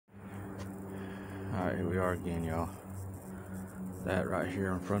Alright, here we are again, y'all. That right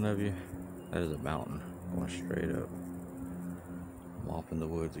here in front of you, that is a mountain going straight up. I'm off in the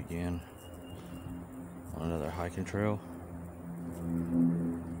woods again on another hiking trail.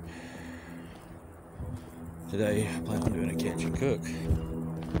 Today, I plan on doing a catch and cook.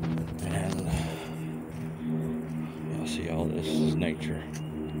 And y'all see all this is nature.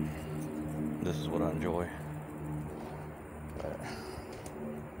 This is what I enjoy. But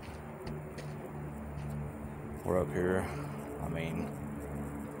we're up here. I mean,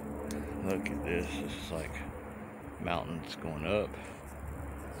 look at this. This is like mountains going up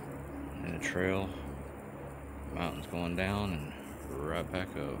and a trail, mountains going down and right back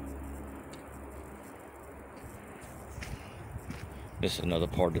up. This is another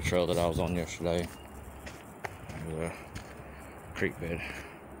part of the trail that I was on yesterday. There's a creek bed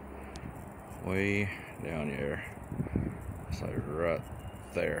way down here. It's like right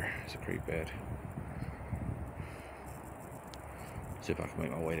there. It's a creek bed. See if I can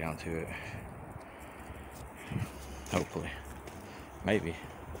make my way down to it. Hopefully. Maybe.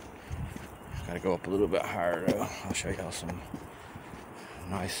 Gotta go up a little bit higher though. I'll show y'all some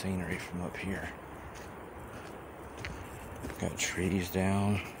nice scenery from up here. Got trees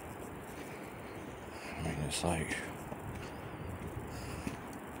down. I mean, it's like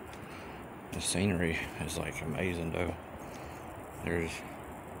the scenery is like amazing though. There's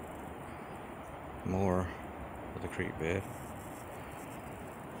more of the creek bed.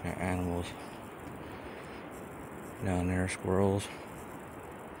 Got animals down there, squirrels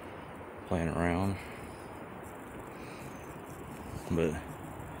playing around. But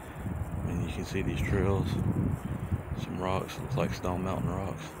and you can see these trails, some rocks, looks like Stone Mountain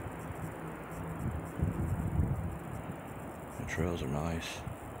rocks. The trails are nice.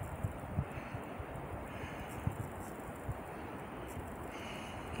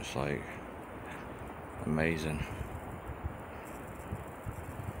 It's like amazing.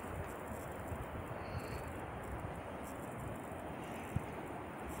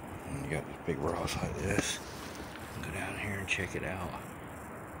 And you got these big rocks like this. Go down here and check it out.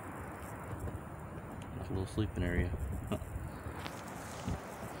 It's a little sleeping area.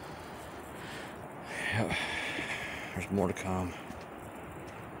 Yep. There's more to come.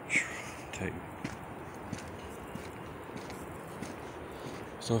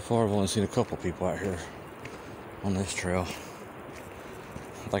 So far, I've only seen a couple people out here on this trail.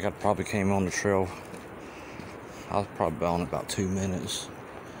 I think I probably came on the trail. I was probably on about 2 minutes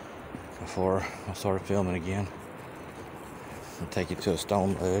before I started filming again. I'll take you to a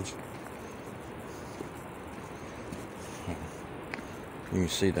stone ledge. You can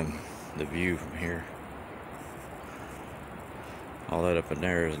see the view from here. All that up in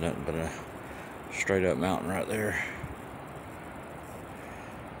there is nothing but a straight up mountain right there.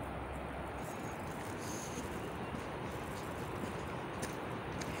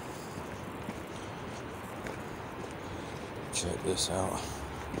 Check this out.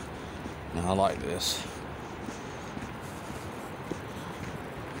 Now I like this.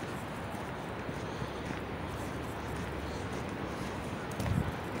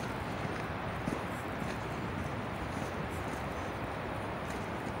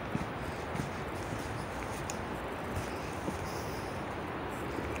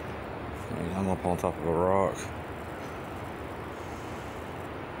 I'm up on top of a rock.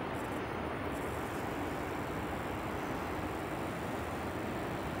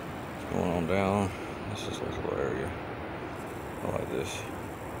 Going on down. This is a little area. I like this.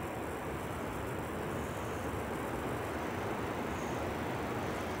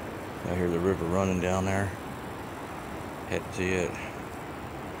 I hear the river running down there. Head to it.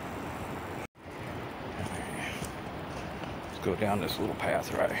 Let's go down this little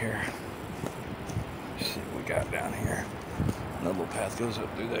path right here. See what we got down here. Another little path goes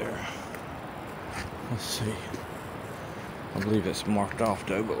up through there. Let's see. I believe it's marked off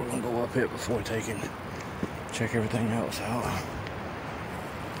though, but we're gonna go up it before we check everything else out.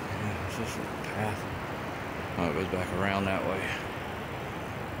 Yeah, it's just a path. Oh, it goes back around that way.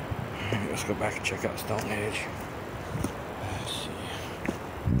 Let's go back and check out Stonehenge. Let's see.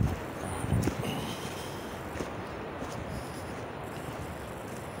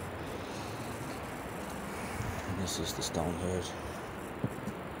 And this is the Stonehenge.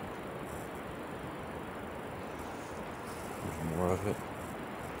 There's more of it.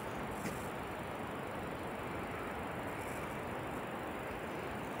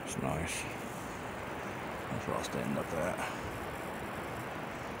 It's nice. That's where I'll stand up at.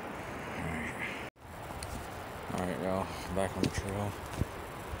 Alright, y'all, back on the trail.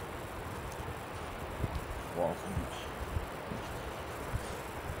 Walking.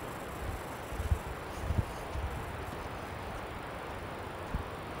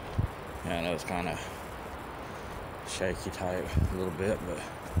 Yeah, I know it's kind of shaky type a little bit, but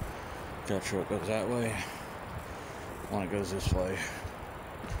that truck goes that way, one that goes this way.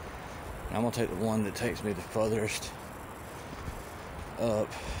 And I'm gonna take the one that takes me the furthest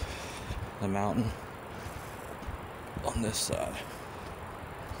up the mountain on this side.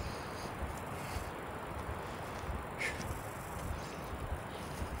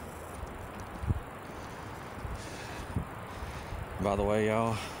 By the way,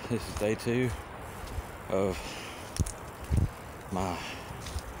 y'all, this is day 2 of my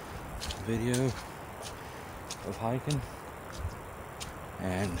video of hiking,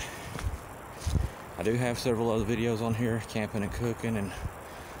 and I do have several other videos on here, camping and cooking and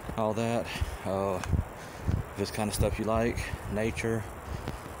all that. If this kind of stuff you like, nature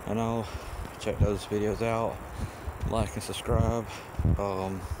and all, check those videos out, like and subscribe.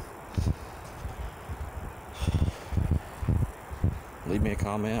 Leave me a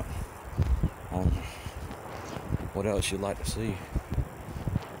comment on what else you'd like to see.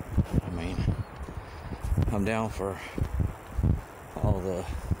 I mean, I'm down for all the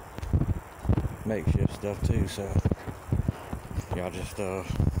makeshift stuff too, so y'all just let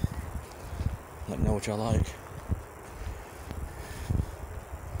me know what y'all like.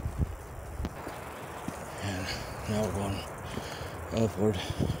 And now we're going upward.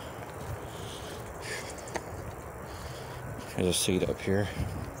 There's a seat up here.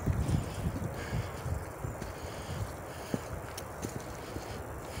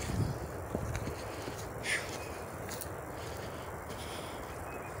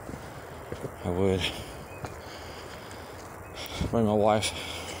 I would bring my wife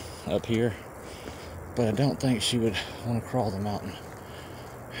up here, but I don't think she would want to crawl the mountain,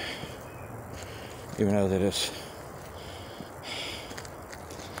 even though that it's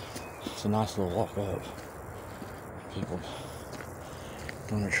a nice little walk up. People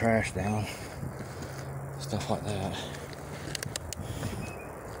throwing their trash down, stuff like that.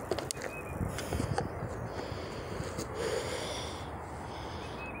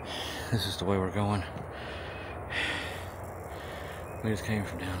 This is the way we're going. We just came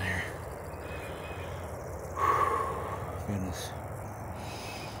from down here. Goodness.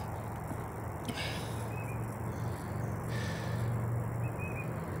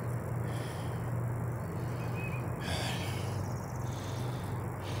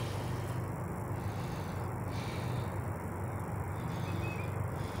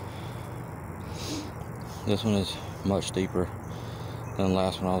 This one is much steeper than the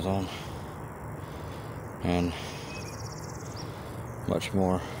last one I was on, and much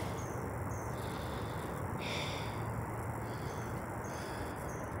more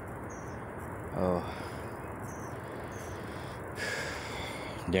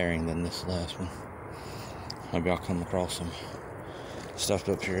daring than this last one. Maybe I'll come across some stuff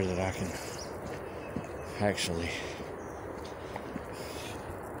up here that I can actually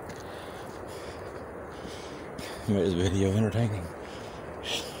make this video entertaining.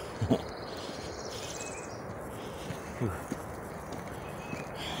 We're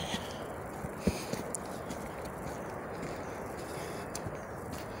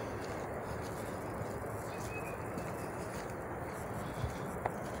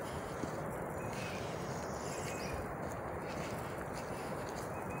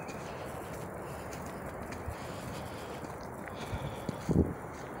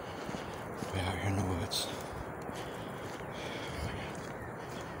out here in the woods.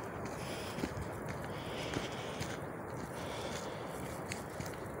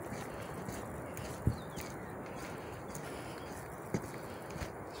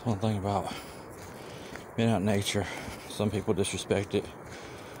 One thing about being out in nature, some people disrespect it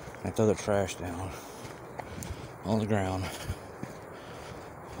and throw their trash down on the ground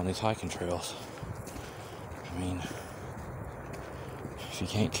on these hiking trails. I mean, if you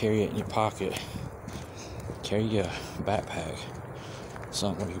can't carry it in your pocket, carry a backpack,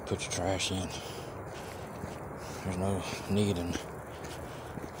 something where you put your trash in. There's no need in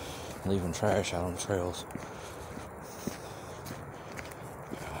leaving trash out on the trails.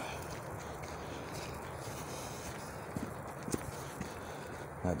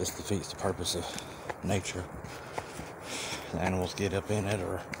 That just defeats the purpose of nature. The animals get up in it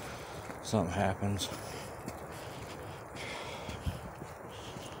or something happens.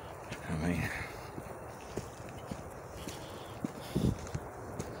 I mean,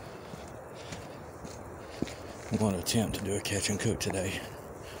 I'm going to attempt to do a catch and cook today,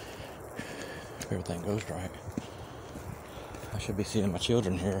 if everything goes right. I should be seeing my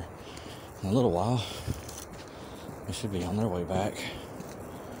children here in a little while. They should be on their way back.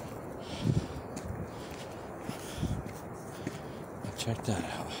 Check that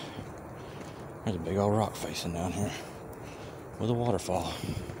out. There's a big old rock facing down here with a waterfall.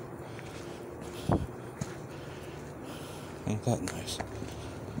 Ain't that nice?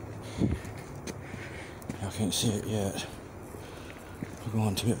 Y'all can't see it yet. We're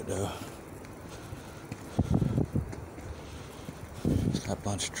going to it though. It's got a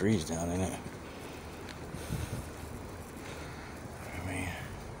bunch of trees down in it. I mean,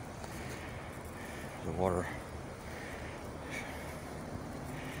 the water.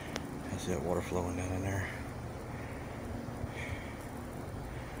 I see that water flowing down in there.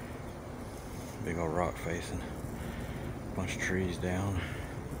 Big old rock facing. Bunch of trees down.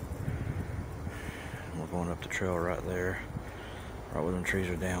 And we're going up the trail right there. Right where them trees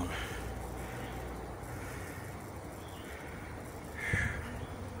are down.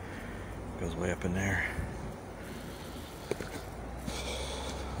 Goes way up in there.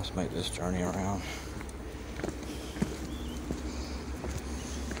 Let's make this journey around.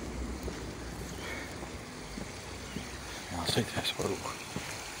 I'll take that. Whoa.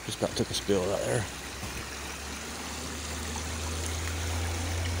 Just about took a spill right there.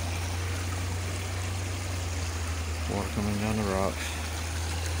 Water coming down the rocks.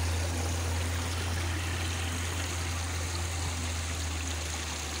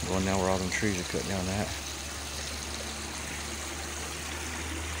 Going down where all them trees are cut down at.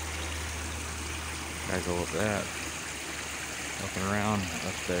 Gotta go up that. Up and around,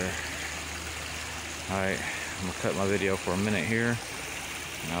 up there. Alright, I'm gonna cut my video for a minute here.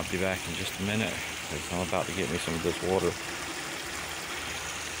 And I'll be back in just a minute, because I'm about to get me some of this water.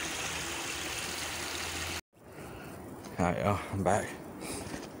 Alright, y'all, I'm back.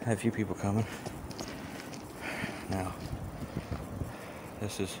 Had a few people coming. Now,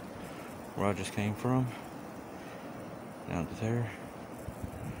 this is where I just came from. Down to there.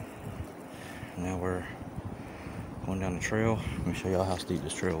 Now we're going down the trail. Let me show y'all how steep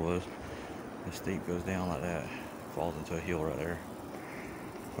this trail was. This steep goes down like that. Falls into a hill right there.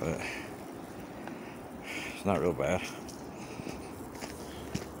 But it's not real bad.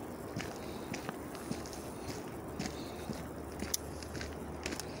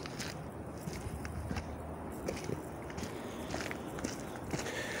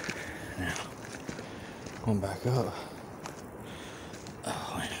 Now, going back up.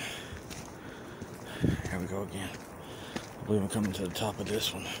 Oh, man. Here we go again. I believe I'm coming to the top of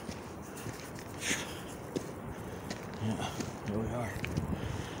this one. Yeah, here we are.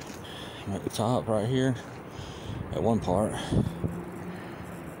 I'm at the top right here at one part.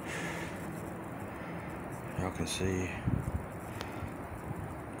 Y'all can see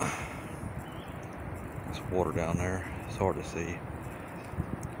there's water down there. It's hard to see.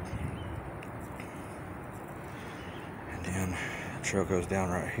 And then the trail goes down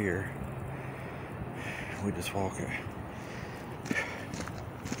right here. We just walk it.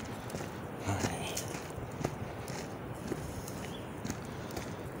 Alright.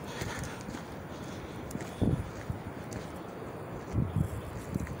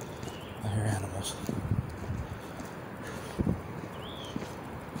 I hear animals.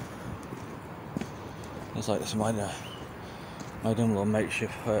 Looks like somebody made them a little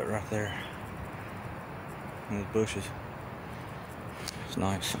makeshift hut right there in the bushes. It's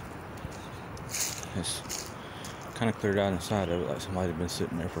nice. It's kind of cleared out inside of it, like somebody had been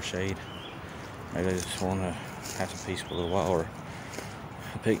sitting there for shade. Maybe they just want to have some peace for a little while, or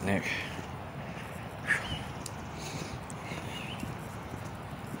a picnic.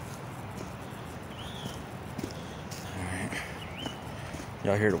 Alright.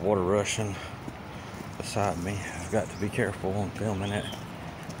 Y'all hear the water rushing beside me. I've got to be careful when filming it.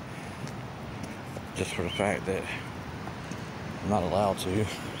 Just for the fact that I'm not allowed to.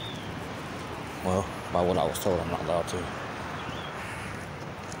 Well, by what I was told, I'm not allowed to.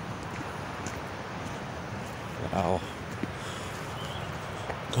 But I'll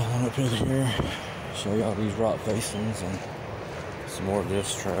go on up here, show y'all these rock facings and some more of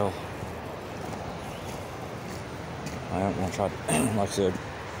this trail. I am going to try to, like I said,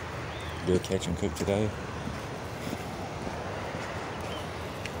 do a catch and cook today.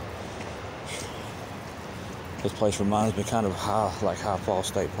 This place reminds me kind of like High Falls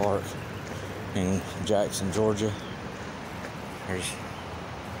State Park in Jackson, Georgia. There's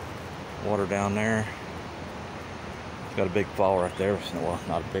water down there. It's got a big fall right there. Well,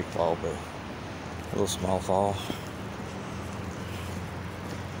 not a big fall, but a little small fall.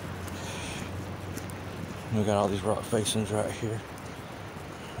 We got all these rock facings right here.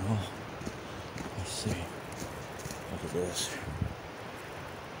 Oh, let's see. Look at this.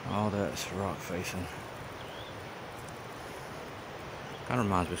 All that's rock facing. Kind of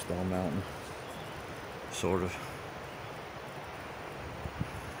reminds me of Stone Mountain. Sort of.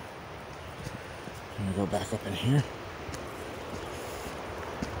 I'm gonna go back up in here.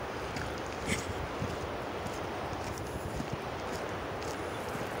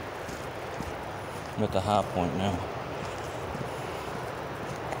 I'm at the high point now.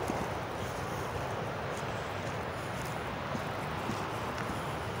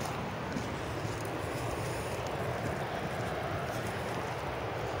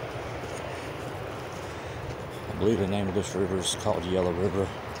 I believe the name of this river is called Yellow River.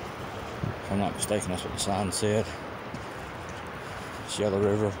 If I'm not mistaken, that's what the sign said. It's Yellow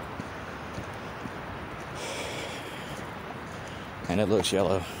River. And it looks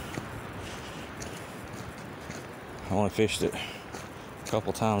yellow. I only fished it a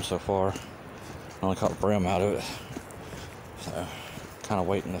couple times so far. I only caught brim out of it. So, kind of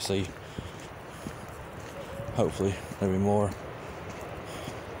waiting to see. Hopefully, there'll be more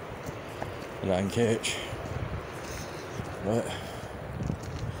that I can catch. But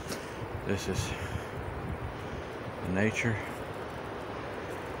this is the nature.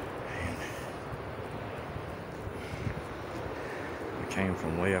 And we came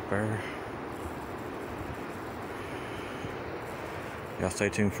from way up there. Y'all stay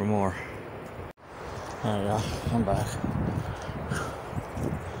tuned for more. Alright, y'all, I'm back.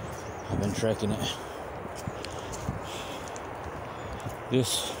 I've been trekking it.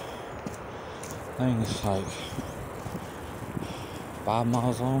 This thing is like 5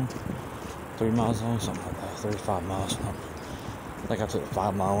 miles long, 3 miles long, something like that, 35 miles. I think I took the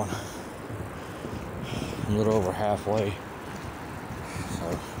 5 mile one. I'm a little over halfway,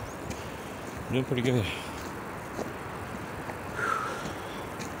 so I'm doing pretty good.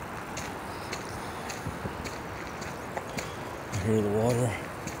 I hear the water.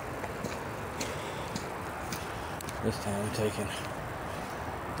 This time I'm taking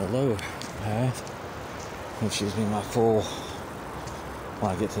the low path, which gives me my full, when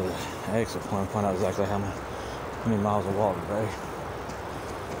I get to the exit point, find out exactly how many miles I walked today.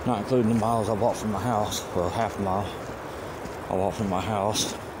 Not including the miles I walked from my house. Well, half a mile I walked from my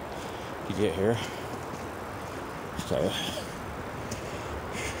house to get here. So,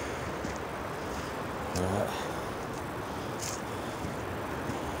 right.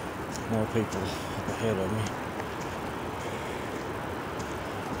 More people up ahead of me.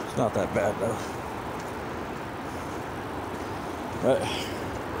 It's not that bad though. But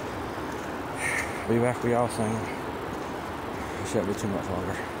be back with y'all soon. It shouldn't be too much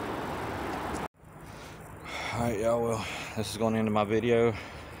longer. Alright y'all, well, this is going to end my video.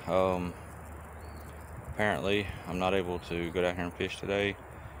 Apparently I'm not able to go down here and fish today.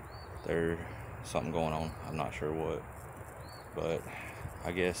 There's something going on. I'm not sure what. But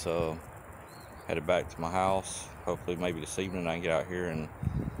I guess headed back to my house. Hopefully maybe this evening I can get out here and,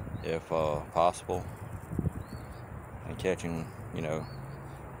 if possible, and catching, you know,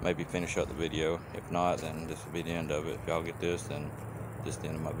 maybe finish up the video. If not, then this will be the end of it. If y'all get this, then this is the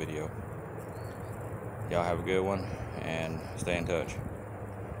end of my video. Y'all have a good one and stay in touch.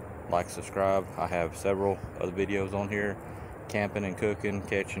 Like, subscribe. I have several other videos on here, camping and cooking,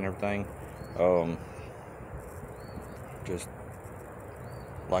 catching, everything. Just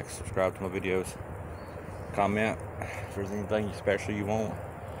like, subscribe to my videos. Comment if there's anything special you want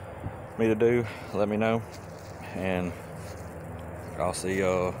me to do, let me know, and I'll see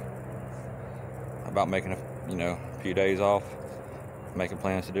about making a few days off, making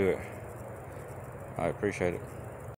plans to do it. I appreciate it.